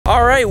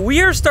right,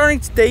 we are starting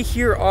today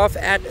here off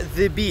at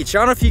the beach. I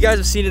don't know if you guys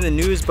have seen it in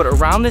the news, but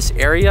around this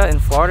area in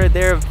Florida,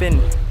 there have been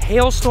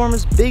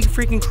hailstorms, big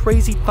freaking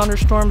crazy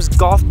thunderstorms,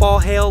 golf ball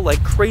hail,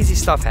 like crazy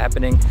stuff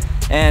happening.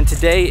 And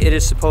today it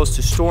is supposed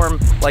to storm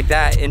like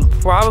that in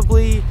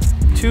probably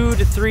 2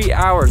 to 3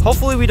 hours.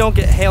 Hopefully we don't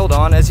get hailed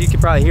on. As you can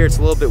probably hear, it's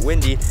a little bit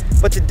windy,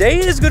 but today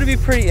is going to be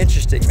pretty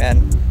interesting,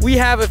 man. We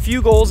have a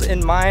few goals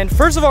in mind.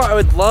 First of all, I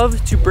would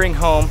love to bring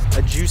home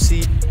a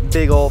juicy,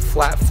 big old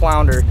flat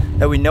flounder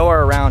that we know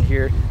are around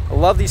here. I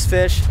love these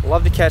fish, I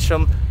love to catch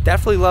them,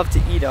 definitely love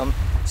to eat them.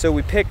 So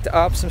we picked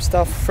up some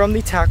stuff from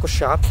the tackle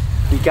shop.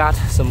 We got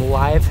some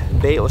live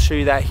bait, I'll show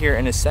you that here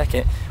in a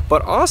second,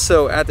 but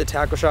also at the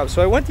tackle shop.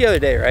 So I went the other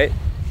day, right?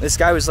 This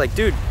guy was like,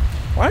 dude,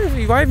 why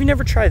have you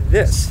never tried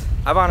this?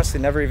 I've honestly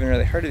never even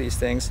really heard of these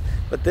things,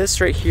 but this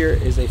right here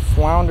is a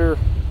flounder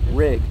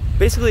rig.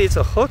 Basically, it's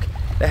a hook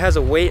that has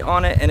a weight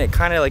on it and it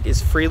kind of like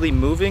is freely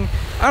moving.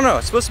 I don't know,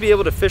 it's supposed to be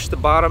able to fish the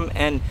bottom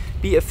and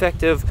be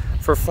effective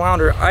for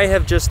flounder.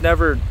 I've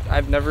never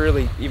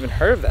really even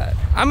heard of that.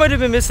 I might have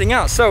been missing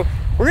out. So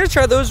we're gonna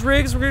try those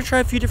rigs, we're gonna try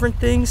a few different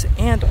things,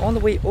 and on the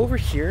way over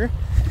here,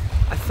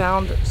 I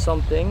found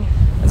something.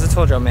 As I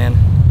told y'all, man,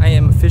 I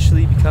am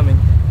officially becoming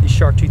the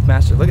shark tooth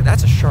master. Look,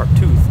 that's a shark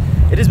tooth.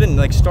 It has been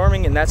like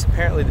storming, and that's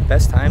apparently the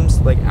best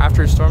times, like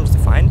after storms, to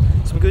find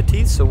some good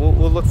teeth. So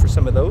we'll look for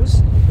some of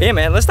those. But yeah,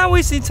 man, let's not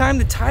waste any time.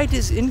 The tide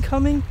is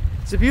incoming.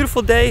 It's a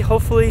beautiful day.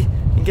 Hopefully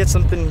we can get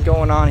something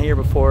going on here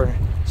before it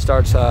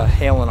starts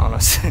hailing on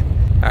us. All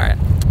right,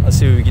 let's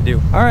see what we can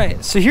do. All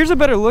right, so here's a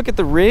better look at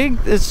the rig.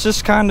 It's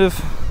just kind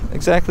of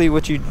exactly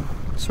what you'd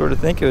sort of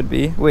think it would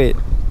be. Wait.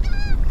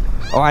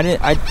 Oh,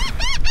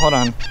 hold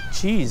on.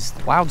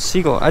 Jeez, wild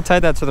seagull. I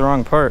tied that to the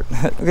wrong part.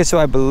 Okay, so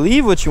I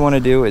believe what you want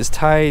to do is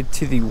tie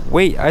to the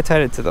weight. I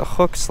tied it to the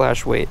hook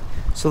 / weight.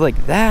 So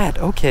like that,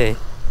 okay.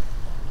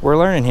 We're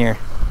learning here.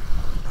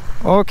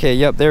 Okay,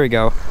 yep, there we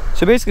go.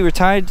 So basically we're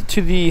tied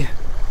to the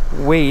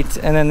weight,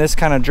 and then this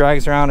kind of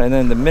drags around, and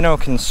then the minnow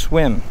can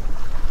swim.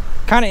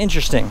 Kind of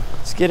interesting.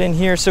 Let's get in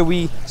here. So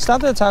we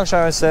stopped at the tackle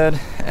shop, I said,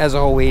 as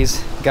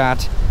always,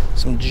 got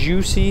some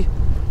juicy,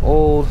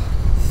 old,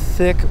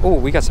 thick, oh,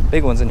 we got some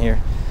big ones in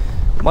here.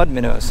 Mud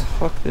minnows.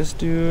 Hook this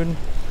dude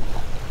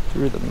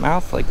through the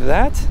mouth like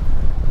that.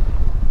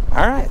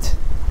 All right,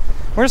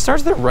 we're gonna start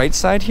to the right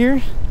side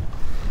here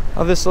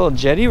of this little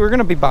jetty. We're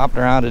gonna be bopping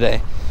around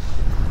today.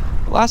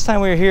 Last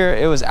time we were here,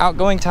 it was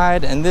outgoing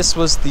tide, and this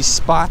was the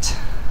spot.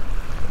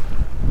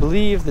 I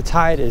believe the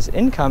tide is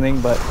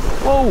incoming, but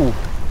whoa,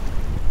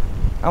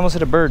 I almost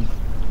hit a bird.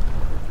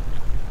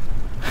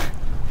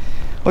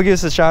 We'll give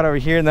this a shot over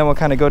here, and then we'll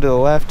kind of go to the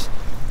left.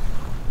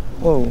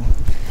 Whoa.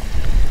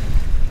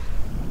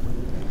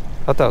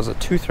 Thought that was a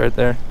tooth right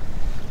there.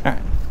 All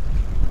right.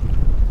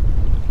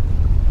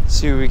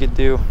 See what we could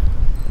do.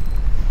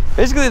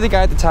 Basically, the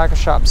guy at the tackle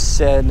shop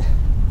said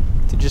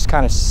to just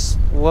kind of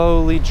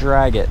slowly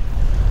drag it.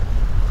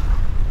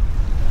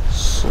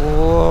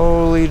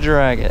 Slowly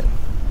drag it.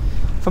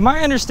 From my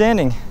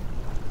understanding,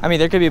 I mean,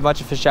 there could be a bunch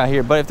of fish out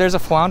here, but if there's a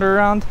flounder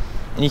around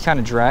and you kind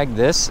of drag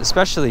this,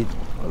 especially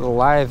with a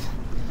live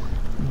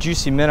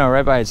juicy minnow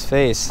right by its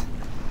face,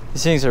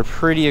 these things are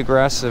pretty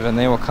aggressive and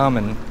they will come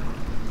and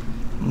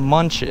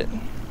munch it.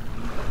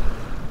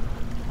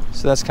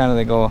 So that's kind of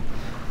the goal,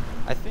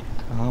 I think.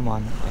 Come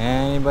on,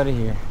 anybody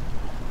here?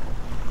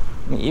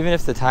 I mean, even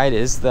if the tide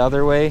is the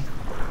other way,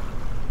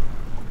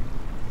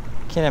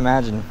 I can't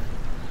imagine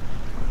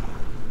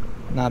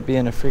not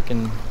being a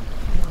freaking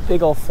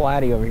big old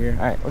flatty over here.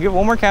 All right, we'll give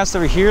one more cast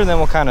over here, and then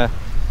we'll kind of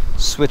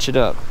switch it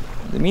up.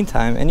 In the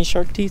meantime, any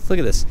shark teeth? Look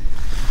at this.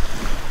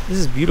 This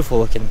is beautiful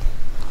looking.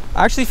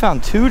 I actually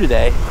found 2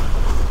 today.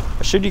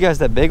 I showed you guys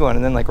that big one,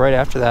 and then like right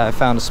after that I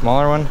found a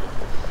smaller one.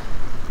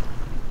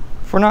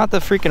 If we're not the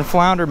freaking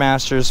flounder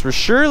masters, we're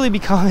surely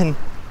becoming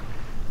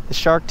the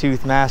shark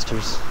tooth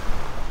masters.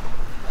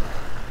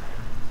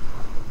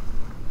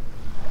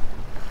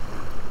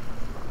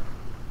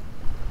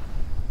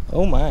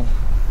 Oh my.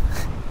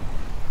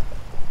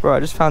 Bro, I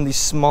just found the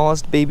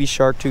smallest baby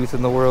shark tooth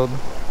in the world.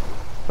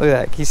 Look at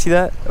that, can you see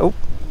that? Oh,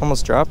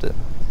 almost dropped it.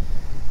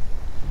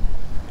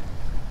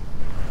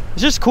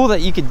 It's just cool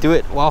that you could do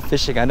it while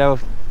fishing. I know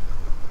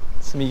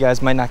some of you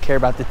guys might not care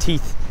about the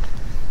teeth.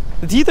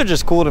 The teeth are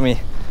just cool to me.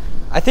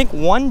 I think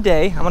one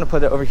day, I'm gonna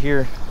put it over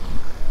here.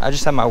 I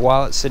just have my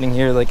wallet sitting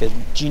here like a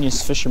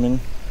genius fisherman.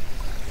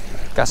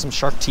 Got some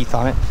shark teeth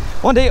on it.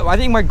 One day, I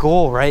think my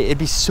goal, right, it'd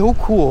be so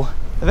cool.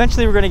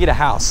 Eventually we're gonna get a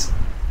house.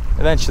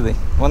 Eventually,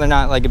 when they're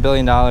not like $1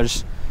 billion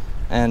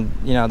and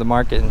you know, the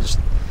market, and just,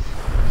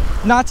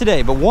 not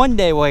today, but one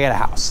day we'll get a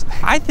house.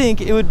 I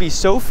think it would be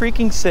so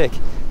freaking sick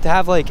to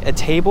have like a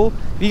table.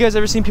 Have you guys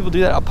ever seen people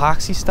do that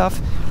epoxy stuff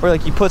where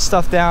like you put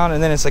stuff down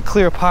and then it's like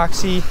clear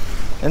epoxy,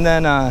 and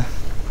then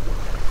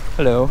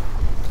hello,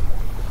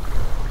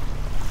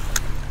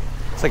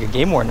 it's like a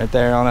game warden right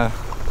there on a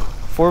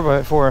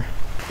 4x4.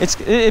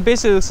 It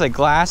basically looks like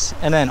glass,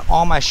 and then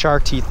all my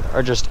shark teeth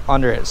are just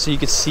under it, so you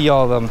could see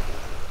all of them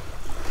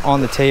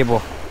on the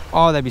table.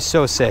 Oh, that'd be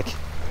so sick.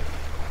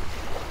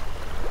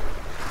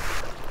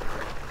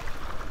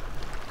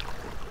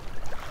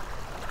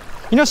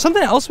 You know,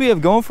 something else we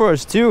have going for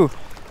us too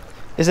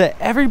is that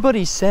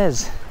everybody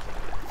says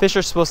fish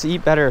are supposed to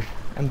eat better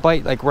and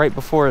bite like right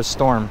before a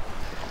storm.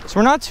 So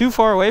we're not too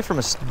far away from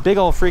a big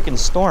old freaking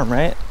storm,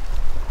 right?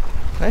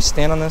 Can I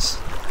stand on this?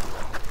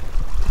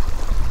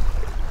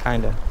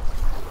 Kinda.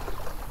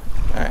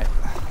 All right.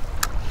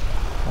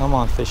 Come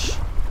on, fish.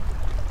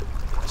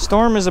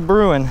 Storm is a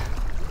brewing.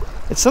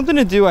 It's something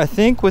to do, I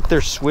think, with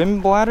their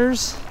swim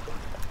bladders.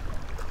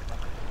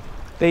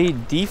 They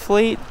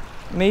deflate,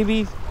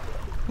 maybe,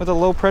 with a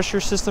low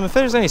pressure system. If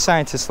there's any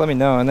scientists, let me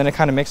know. And then it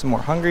kind of makes them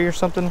more hungry or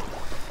something.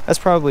 That's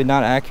probably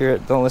not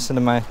accurate. Don't listen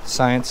to my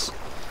science.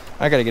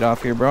 I gotta get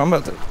off here, bro. I'm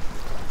about to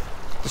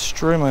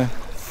destroy my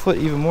foot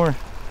even more.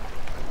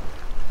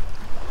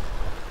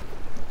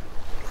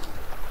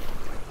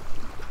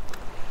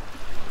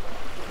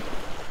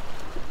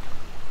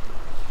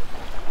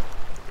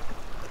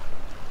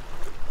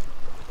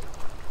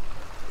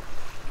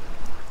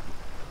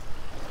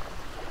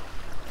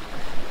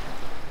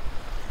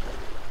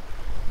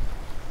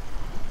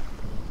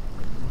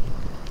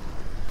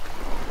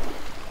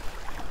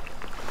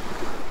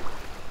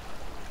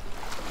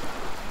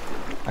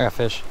 I got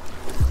fish.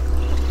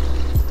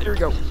 There we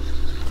go.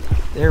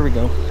 There we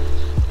go.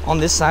 On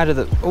this side of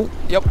the, oh,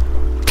 yep.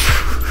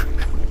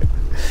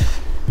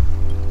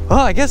 Well,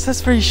 I guess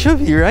that's where you should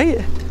be,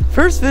 right?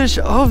 First fish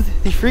of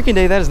the freaking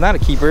day. That is not a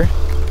keeper.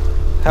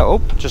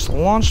 Oh, just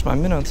launched my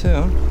minnow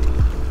too.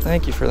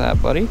 Thank you for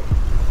that, buddy.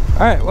 All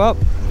right, well,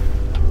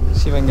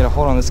 let's see if I can get a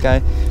hold on this guy.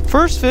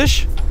 First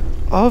fish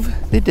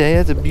of the day.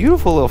 It's a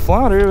beautiful little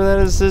flounder. That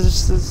is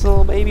this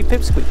little baby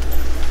pipsqueak.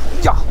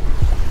 Yeah.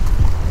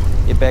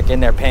 Get back in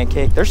there,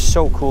 pancake. They're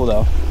so cool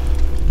though.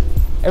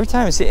 Every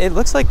time I see it, it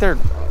looks like they're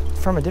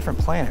from a different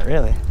planet,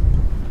 really.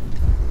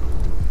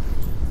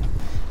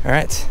 All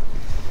right.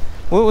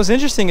 What was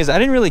interesting is I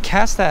didn't really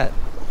cast that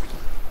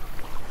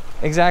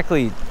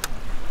exactly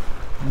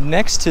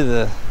next to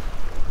the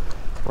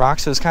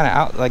rocks. So it was kind of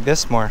out like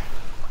this more.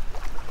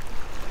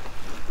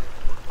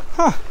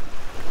 Huh.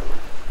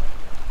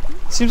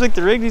 Seems like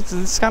the rig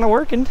is kind of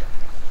working.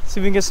 Let's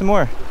see if we can get some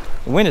more.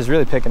 The wind is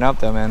really picking up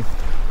though, man.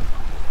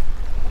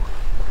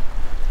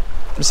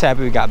 I'm just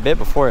happy we got bit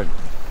before it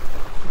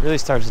really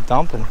starts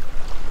dumping.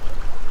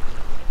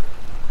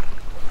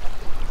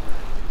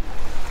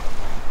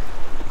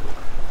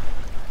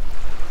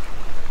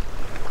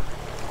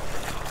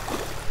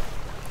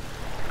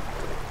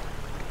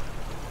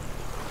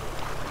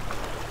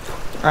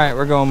 All right,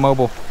 we're going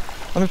mobile.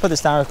 Let me put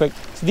this down real quick.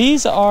 So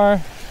these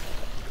are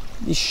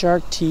the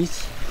shark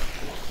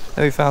teeth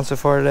that we found so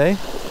far today.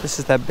 This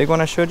is that big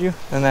one I showed you,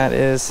 and that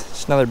is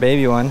just another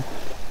baby one.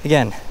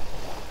 Again,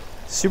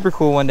 super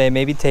cool one day,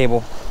 maybe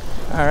table.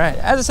 All right,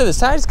 as I said, the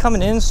tide's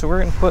coming in, so we're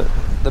gonna put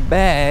the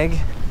bag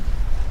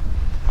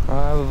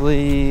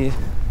probably,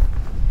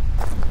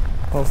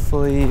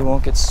 hopefully it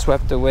won't get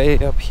swept away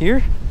up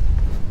here.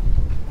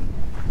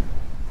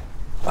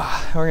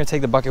 We're gonna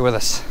take the bucket with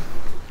us.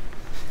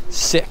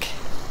 Sick.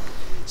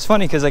 It's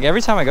funny because like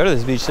every time I go to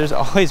this beach, there's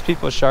always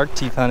people shark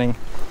teeth hunting.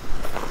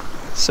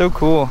 So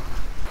cool.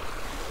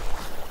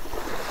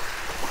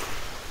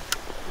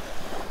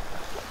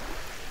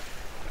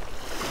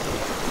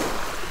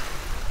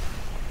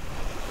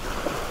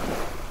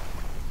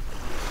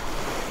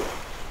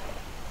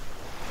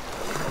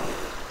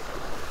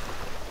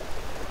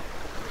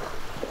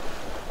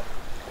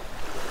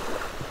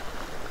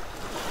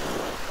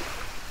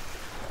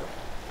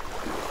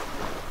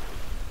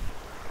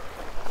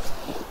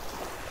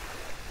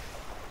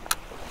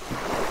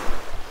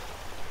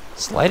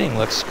 This lighting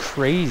looks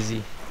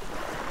crazy.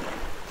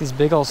 These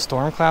big old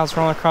storm clouds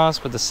rolling across,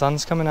 but the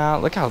sun's coming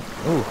out. Look how,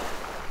 ooh,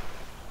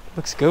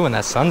 looks good when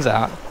that sun's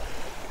out.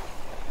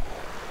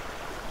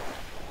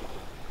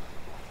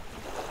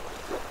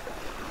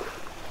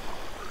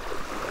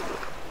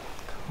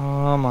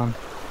 Come on.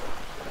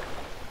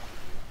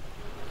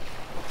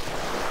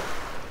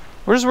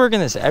 We're just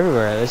working this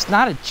everywhere. There's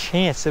not a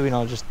chance that we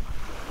don't just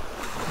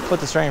put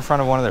this right in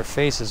front of one of their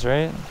faces,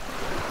 right?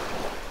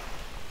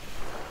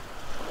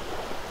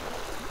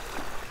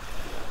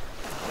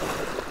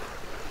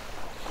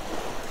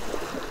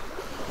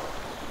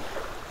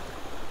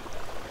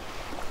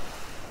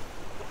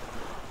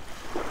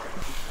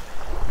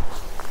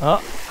 Oh,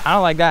 I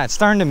don't like that. It's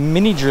starting to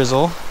mini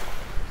drizzle.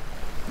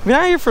 We've been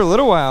out here for a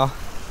little while.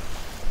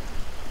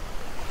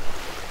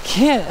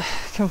 Can't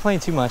complain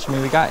too much. I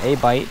mean, we got a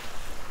bite.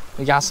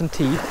 We got some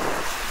teeth.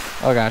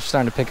 Oh gosh,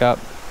 starting to pick up.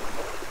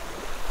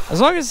 As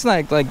long as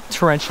it's like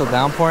torrential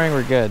downpouring,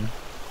 we're good.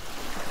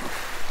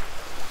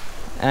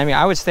 And I mean,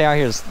 I would stay out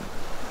here. I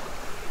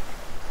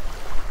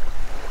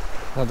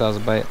thought that was a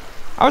bite.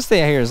 I would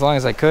stay out here as long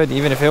as I could,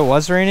 even if it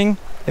was raining,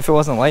 if it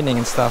wasn't lightning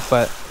and stuff,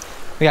 but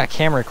we got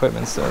camera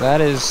equipment, so that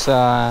is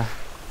something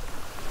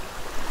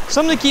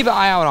to keep an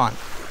eye out on.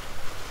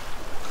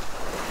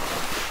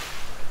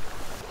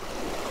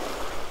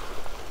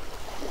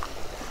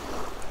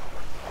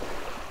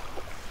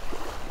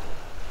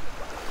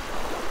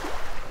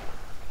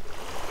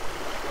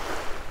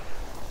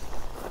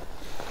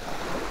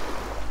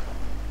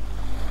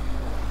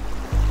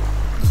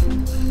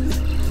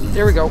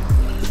 There we go.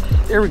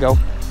 There we go.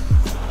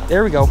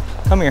 There we go.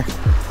 Come here.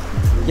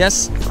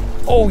 Yes.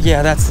 Oh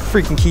yeah, that's the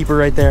freaking keeper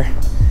right there.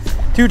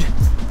 Dude,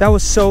 that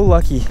was so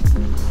lucky.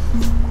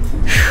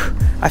 Whew.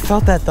 I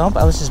felt that thump.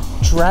 I was just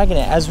dragging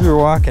it as we were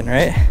walking,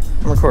 right?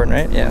 I'm recording,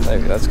 right? Yeah, there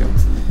we go. Let's go.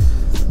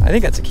 I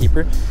think that's a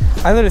keeper.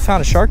 I literally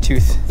found a shark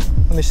tooth.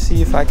 Let me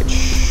see if I could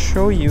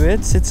show you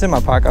it. It's in my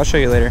pocket. I'll show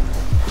you later.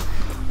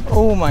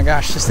 Oh my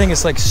gosh, this thing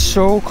is like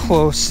so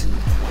close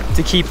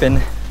to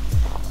keeping.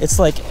 It's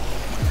like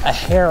a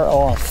hair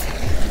off.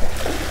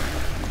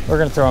 We're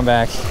gonna throw him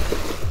back.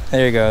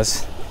 There he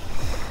goes.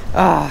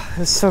 Ah,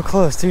 it's so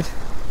close, dude.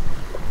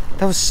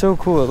 That was so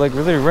cool. Like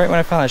literally right when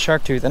I found that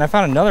shark tooth. And I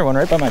found another one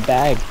right by my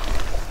bag.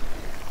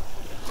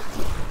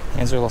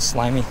 Hands are a little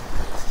slimy.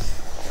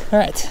 All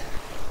right.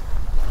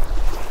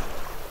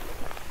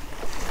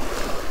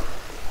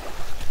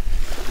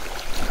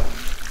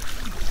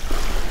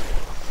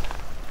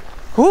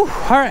 Whew,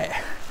 all right.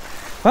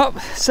 Well,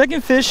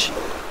 second fish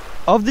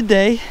of the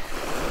day.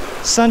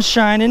 Sun's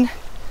shining.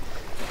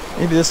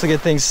 Maybe this will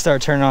get things to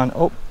start turning on.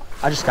 Oh,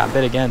 I just got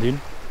bit again, dude.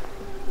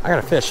 I got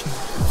a fish.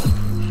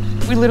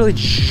 We literally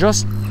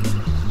just...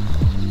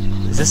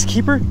 Is this a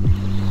keeper?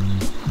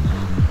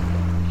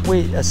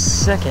 Wait a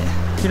second.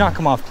 Do not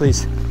come off,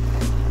 please.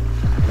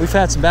 We've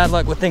had some bad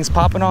luck with things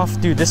popping off.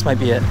 Dude, this might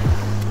be it.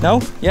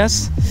 No?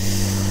 Yes?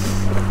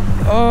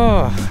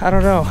 Oh, I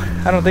don't know.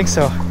 I don't think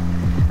so.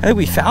 I think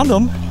we found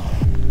them.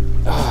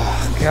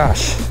 Oh,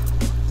 gosh.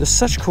 They're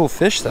such cool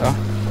fish, though.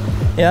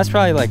 Yeah, that's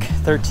probably like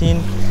 13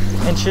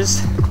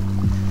 inches.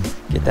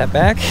 Get that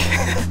back.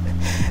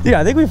 Dude,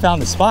 I think we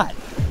found the spot.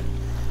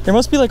 There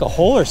must be like a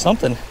hole or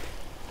something.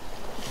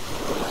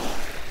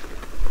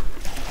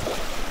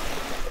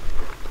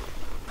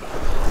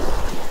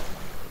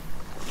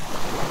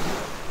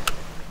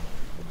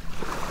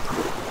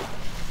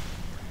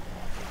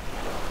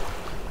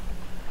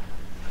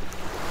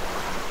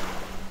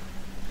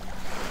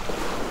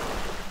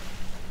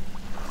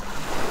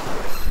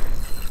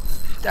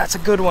 That's a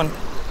good one.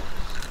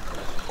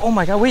 Oh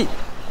my God, wait,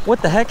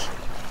 what the heck?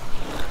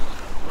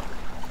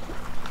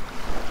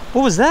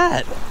 What was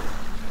that?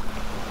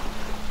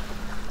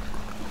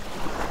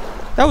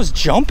 That was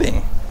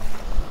jumping.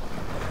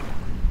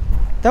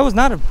 That was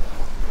not a...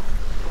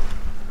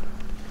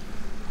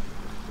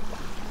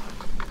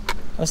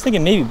 I was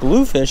thinking maybe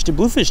bluefish. Did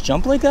bluefish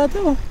jump like that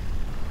though?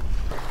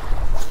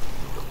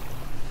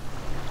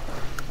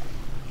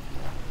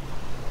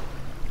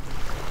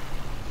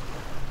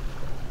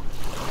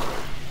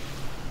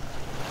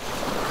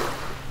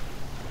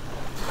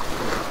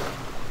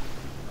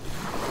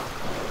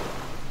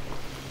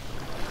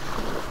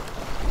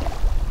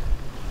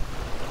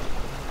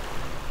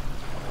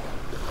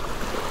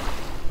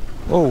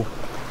 Whoa. I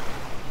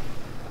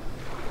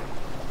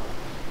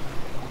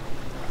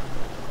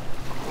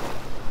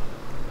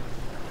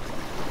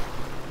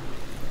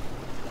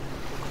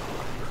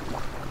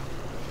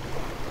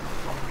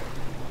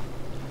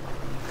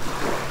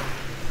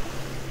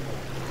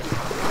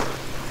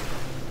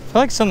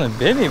feel like something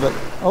bit me, but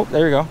oh,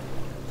 there we go.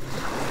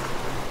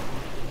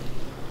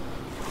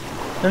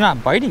 They're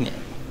not biting it.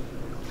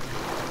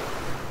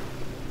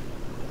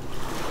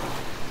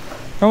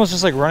 They're almost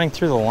just like running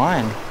through the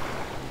line.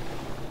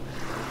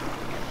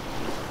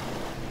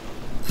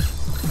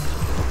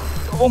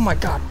 Oh my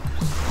God.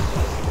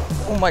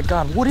 Oh my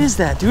God, what is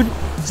that, dude?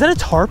 Is that a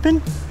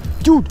tarpon?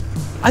 Dude,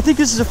 I think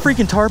this is a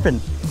freaking tarpon.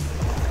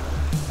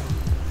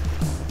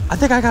 I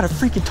think I got a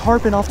freaking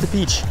tarpon off the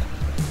beach.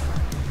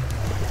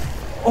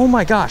 Oh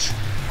my gosh.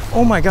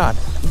 Oh my God.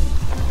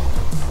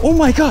 Oh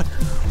my God.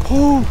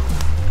 Oh,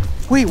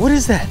 wait, what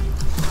is that?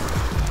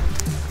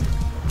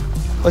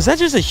 Was that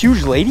just a huge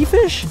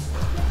ladyfish?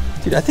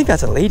 Dude, I think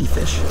that's a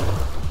ladyfish.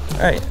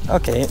 All right,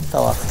 okay, it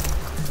fell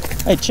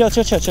off. Hey, chill,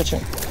 chill, chill, chill,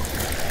 chill.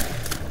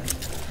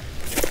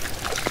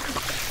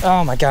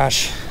 Oh my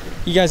gosh.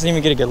 You guys didn't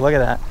even get a good look at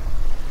that.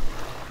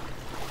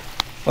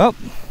 Well,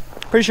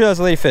 pretty sure that was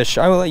a ladyfish.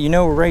 I will let you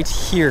know right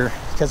here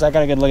because I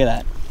got a good look at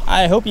that.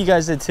 I hope you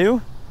guys did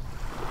too.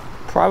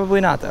 Probably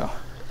not though.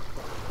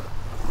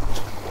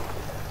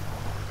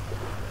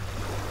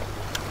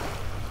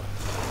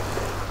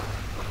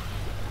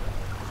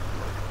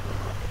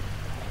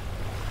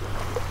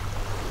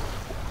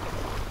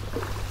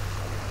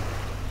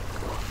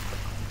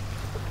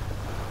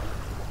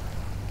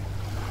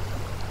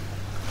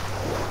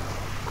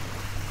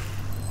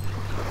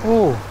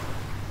 Oh,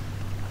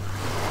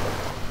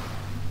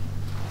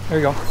 there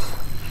we go.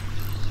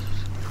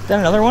 Is that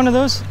another one of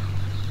those?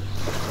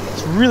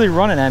 It's really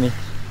running at me.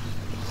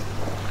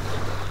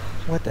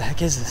 What the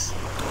heck is this?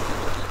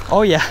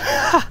 Oh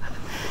yeah.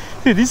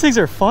 Dude, these things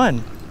are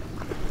fun.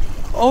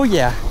 Oh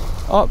yeah.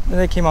 Oh, and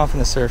they came off in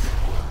the surf.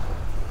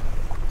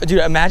 Dude,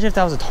 imagine if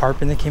that was a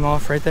tarpon that came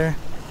off right there.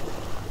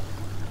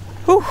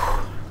 Whew.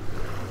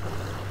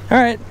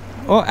 All right.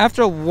 Well,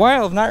 after a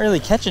while of not really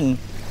catching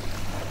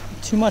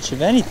too much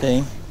of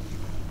anything,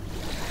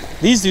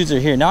 these dudes are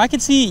here. Now I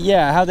can see,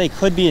 yeah, how they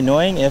could be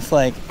annoying if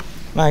like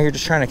I'm out here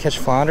just trying to catch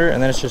flounder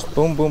and then it's just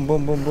boom, boom,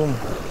 boom, boom, boom.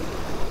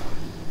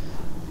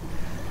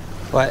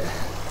 But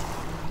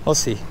We'll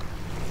see.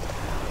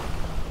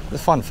 It's a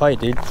fun fight,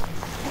 dude.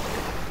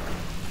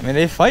 I mean,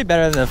 they fight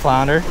better than the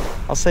flounder.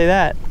 I'll say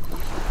that.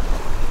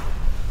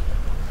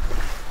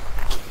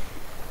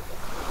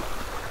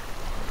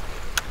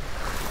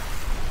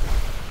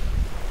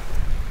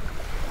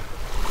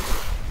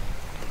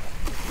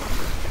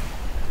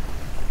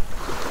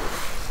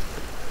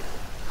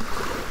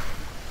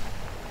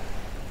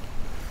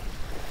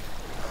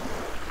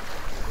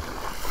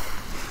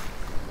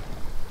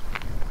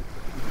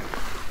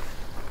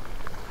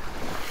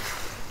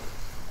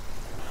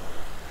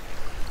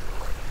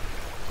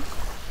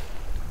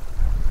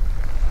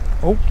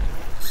 Oh.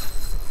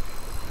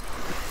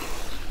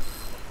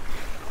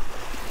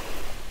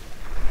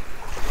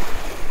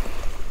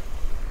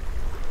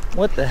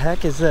 What the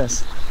heck is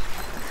this?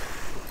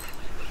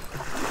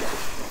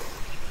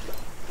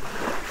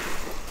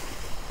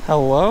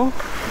 Hello?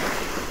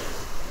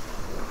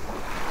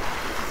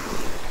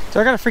 Do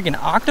I got a freaking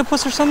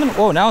octopus or something?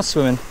 Whoa, now it's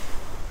swimming.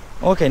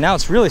 Okay, now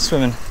it's really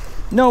swimming.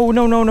 No,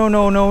 no, no, no,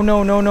 no, no,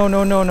 no, no, no,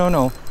 no, no, no,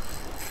 no.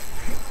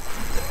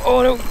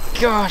 Oh, no,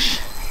 gosh.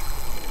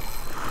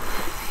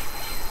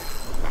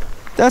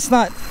 That's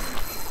not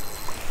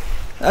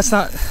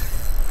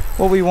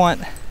what we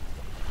want.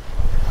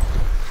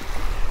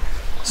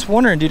 Just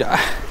wondering, dude. I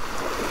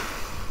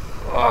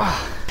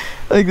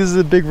think this is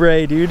a big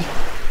ray, dude.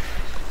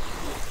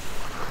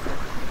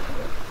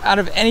 Out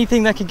of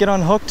anything that could get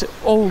unhooked.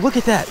 Oh, look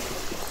at that.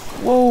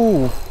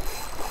 Whoa.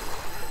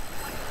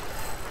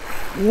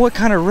 What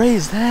kind of ray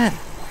is that?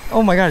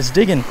 Oh my God, it's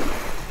digging.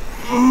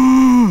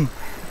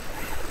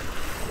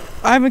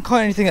 I haven't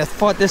caught anything that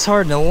fought this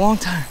hard in a long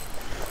time.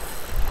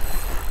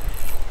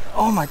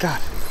 Oh my God.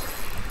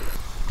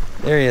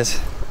 There he is.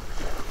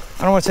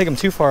 I don't want to take him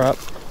too far up.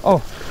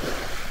 Oh,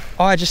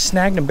 I just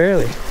snagged him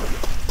barely. All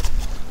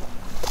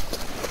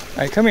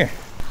right, come here.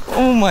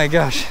 Oh my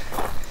gosh.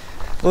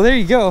 Well, there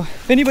you go.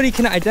 If anybody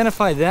can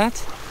identify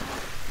that,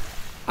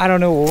 I don't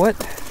know what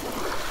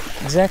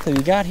exactly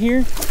we got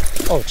here.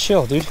 Oh,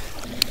 chill, dude.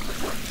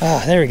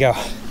 Ah, there we go.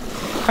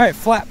 All right,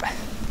 flap.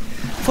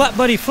 Flap,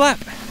 buddy, flap.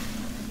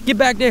 Get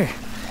back there.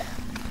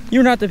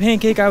 You're not the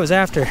pancake I was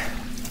after.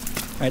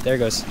 All right, there it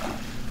goes.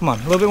 Come on,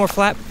 a little bit more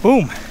flap.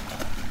 Boom.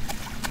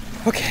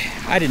 Okay,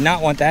 I did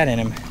not want that in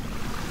him.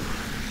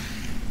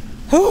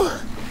 Whew.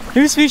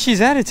 New species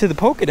added to the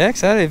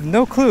Pokedex. I have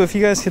no clue. If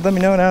you guys could let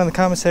me know down in the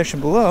comment section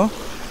below.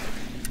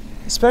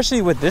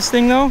 Especially with this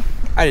thing though,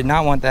 I did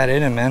not want that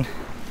in him, man.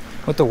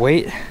 With the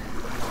weight.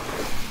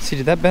 See,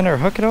 did that bend our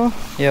hook at all?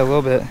 Yeah, a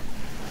little bit.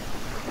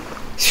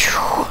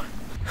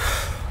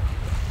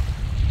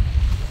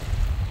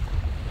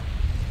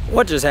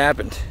 What just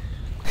happened?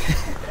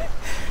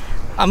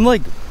 I'm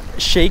like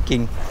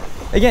shaking.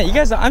 Again, you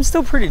guys, I'm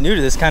still pretty new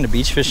to this kind of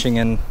beach fishing,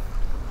 and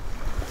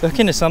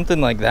looking to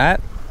something like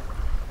that.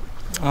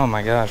 Oh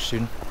my gosh,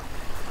 dude.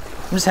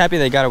 I'm just happy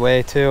they got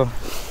away too.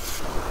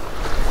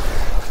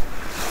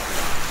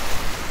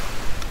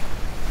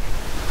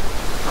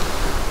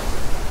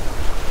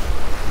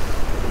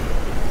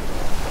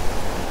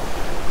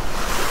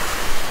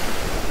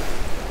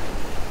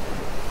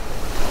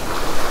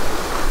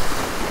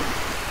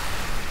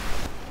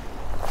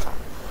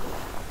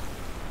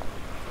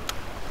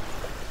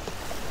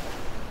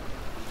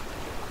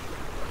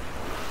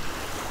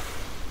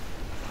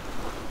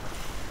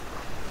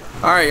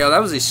 Alright, y'all, that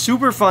was a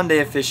super fun day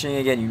of fishing.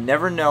 Again, you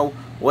never know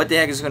what the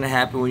heck is going to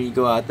happen when you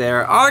go out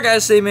there. All I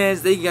gotta say, man,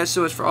 is thank you guys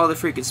so much for all the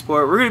freaking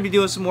support. We're going to be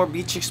doing some more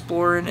beach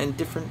exploring and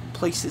different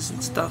places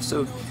and stuff,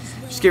 so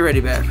just get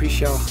ready, man. I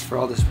appreciate y'all for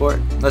all the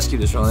support. Let's keep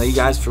this rolling. Thank you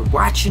guys for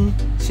watching.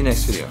 See you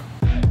next video.